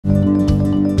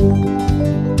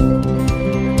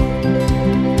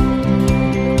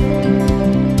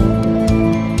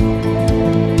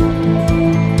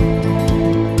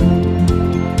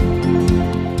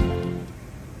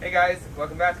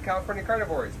California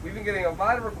Carnivores. We've been getting a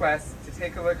lot of requests to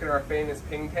take a look at our famous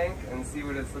ping tank and see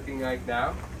what it's looking like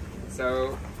now.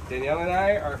 So Danielle and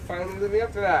I are finally living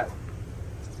up to that.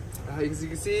 As you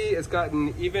can see, it's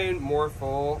gotten even more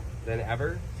full than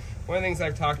ever. One of the things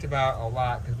I've talked about a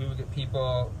lot, because we would get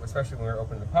people, especially when we were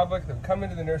open to the public, that would come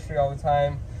into the nursery all the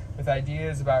time with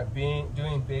ideas about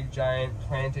doing big, giant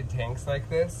planted tanks like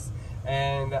this.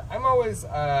 And I'm always,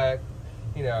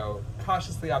 you know,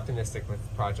 cautiously optimistic with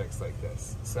projects like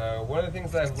this. So one of the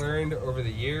things that I've learned over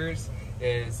the years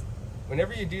is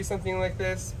whenever you do something like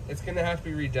this, it's going to have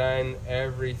to be redone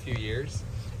every few years.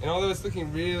 And although it's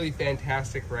looking really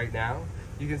fantastic right now,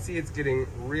 you can see it's getting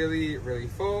really, really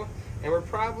full. And we're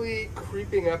probably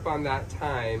creeping up on that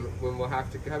time when we'll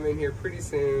have to come in here pretty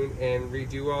soon and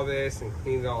redo all this and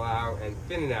clean it all out and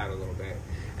thin it out a little bit.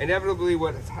 Inevitably,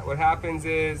 what happens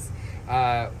is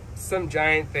some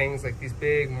giant things like these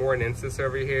big Morinensis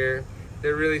over here,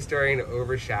 they're really starting to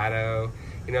overshadow.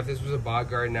 You know, if this was a bog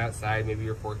garden outside, maybe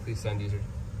your forkleaf sundees are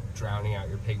drowning out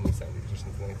your pygmy sundees or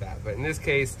something like that. But in this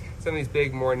case, some of these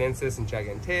big Morinensis and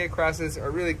Gigantea crosses are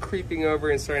really creeping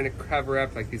over and starting to cover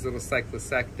up like these little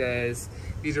Cyclosectas.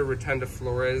 These are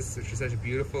Rotundifloras, which are such a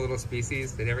beautiful little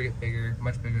species. They never get bigger,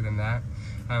 much bigger than that.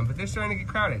 But they're starting to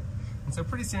get crowded. And so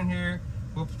pretty soon here,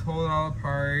 we'll pull it all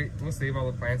apart. We'll save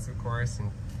all the plants, of course,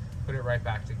 and put it right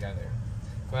back together.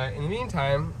 But in the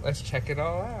meantime, let's check it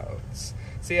all out.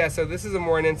 So yeah, so this is a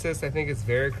Morinensis. I think it's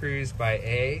Veracruz by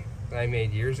A that I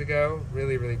made years ago.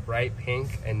 Really, really bright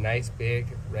pink and nice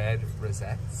big red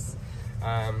rosettes.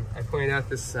 I pointed out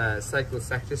this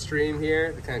Cyclosecta stream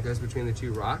here that kind of goes between the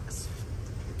two rocks.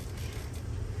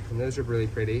 And those are really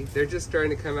pretty. They're just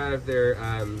starting to come out of their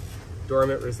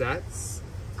dormant rosettes.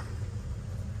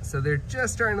 So they're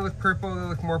just starting to look purple. They'll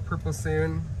look more purple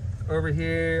soon. Over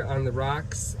here on the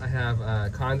rocks, I have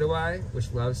Condoi,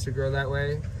 which loves to grow that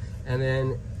way. And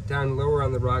then down lower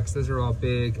on the rocks, those are all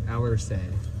big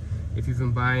Ellersay. If you've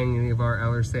been buying any of our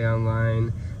Ellersay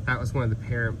online, that was one of the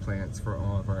parent plants for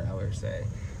all of our Ellersay.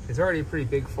 It's already a pretty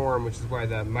big form, which is why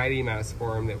the Mighty Mouse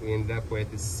form that we ended up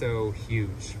with is so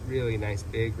huge. Really nice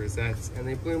big rosettes, and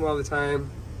they bloom all the time.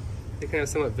 They kind of have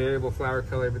somewhat variable flower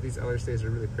color, but these Ellersays are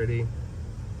really pretty.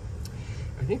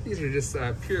 I think these are just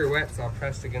pirouettes all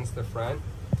pressed against the front.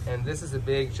 And this is a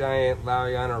big giant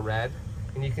Lauriana red.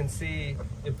 And you can see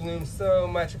it blooms so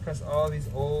much across all these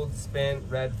old spent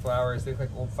red flowers. They look like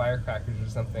old firecrackers or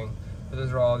something. But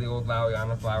those are all the old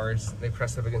Lauriana flowers. They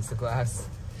press up against the glass.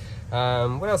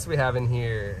 What else do we have in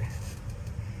here?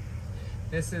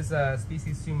 This is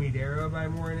species Sumidero by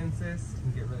Morinensis. You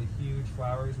can get really huge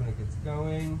flowers when it gets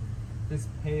going. This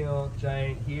pale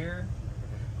giant here,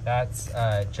 that's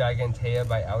Gigantea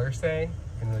by Ellersay. You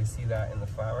can really see that in the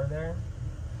flower there.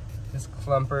 This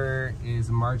clumper is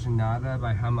Marginata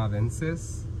by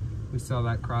Hamavensis. We saw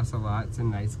that cross a lot. It's a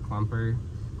nice clumper.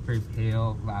 Very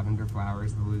pale lavender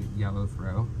flowers with a yellow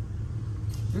throw.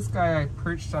 This guy I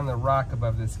perched on the rock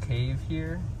above this cave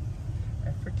here.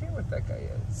 I forget what that guy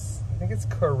is. I think it's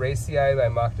Coracei by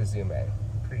Moctezuma.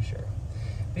 I'm pretty sure.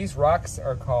 These rocks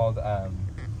are called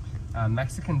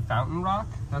Mexican fountain rock.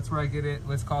 That's where I get it.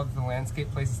 Let's call it the landscape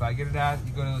places I get it at.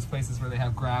 You go to those places where they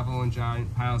have gravel and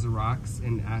giant piles of rocks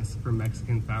and ask for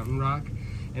Mexican fountain rock.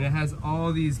 And it has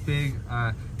all these big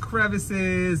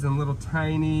crevices and little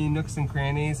tiny nooks and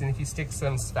crannies. And if you stick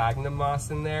some sphagnum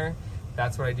moss in there,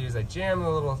 that's what I do is I jam a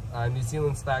little New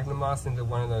Zealand sphagnum moss into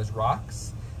one of those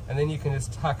rocks. And then you can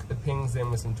just tuck the pings in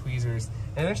with some tweezers.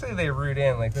 And eventually they root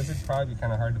in. Like this would probably be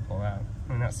kind of hard to pull out.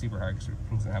 I mean, not super hard because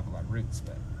pings don't have a lot of roots,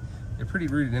 but they're pretty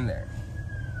rooted in there.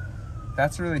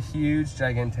 That's a really huge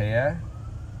Gigantea.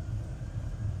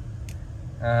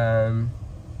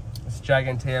 It's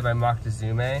Gigantea by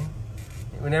Moctezuma.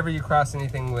 Whenever you cross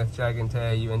anything with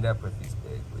Gigantea, you end up with these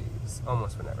big leaves,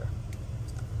 almost whenever.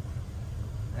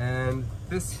 And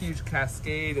this huge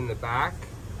cascade in the back,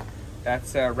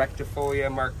 that's Rectifolia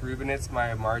markrubinus by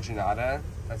Marginata.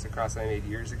 That's a cross I made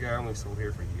years ago and we've sold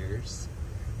here for years.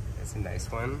 That's a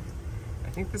nice one. I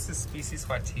think this is species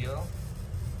Huatil,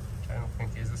 which I don't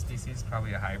think is a species,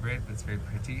 probably a hybrid, but it's very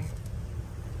pretty.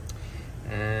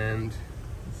 And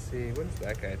let's see, what is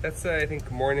that guy? That's I think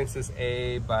Morinensis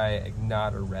A by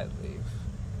Ignata Redleaf.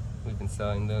 We've been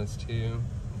selling those too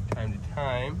from time to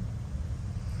time.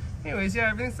 Anyways, yeah,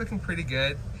 everything's looking pretty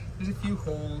good. There's a few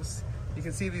holes. You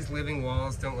can see these living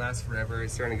walls don't last forever.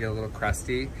 It's starting to get a little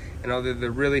crusty. And although they're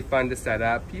really fun to set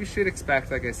up, you should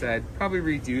expect, like I said, probably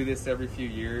redo this every few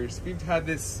years. We've had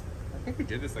this, I think we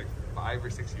did this like 5 or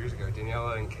 6 years ago.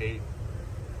 Daniela and Kate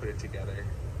put it together.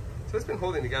 So it's been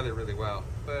holding together really well,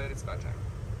 but it's about time.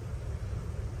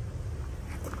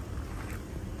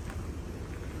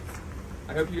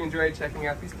 I hope you enjoyed checking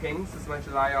out these pings as much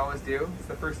as I always do. It's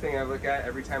the first thing I look at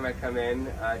every time I come in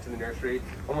to the nursery.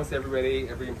 Almost everybody,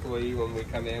 every employee, when we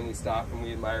come in, we stop and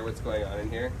we admire what's going on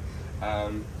in here.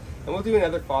 And we'll do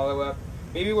another follow-up.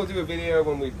 Maybe we'll do a video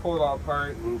when we pull it all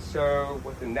apart and show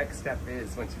what the next step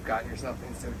is once you've gotten yourself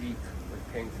in so deep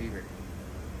with ping fever.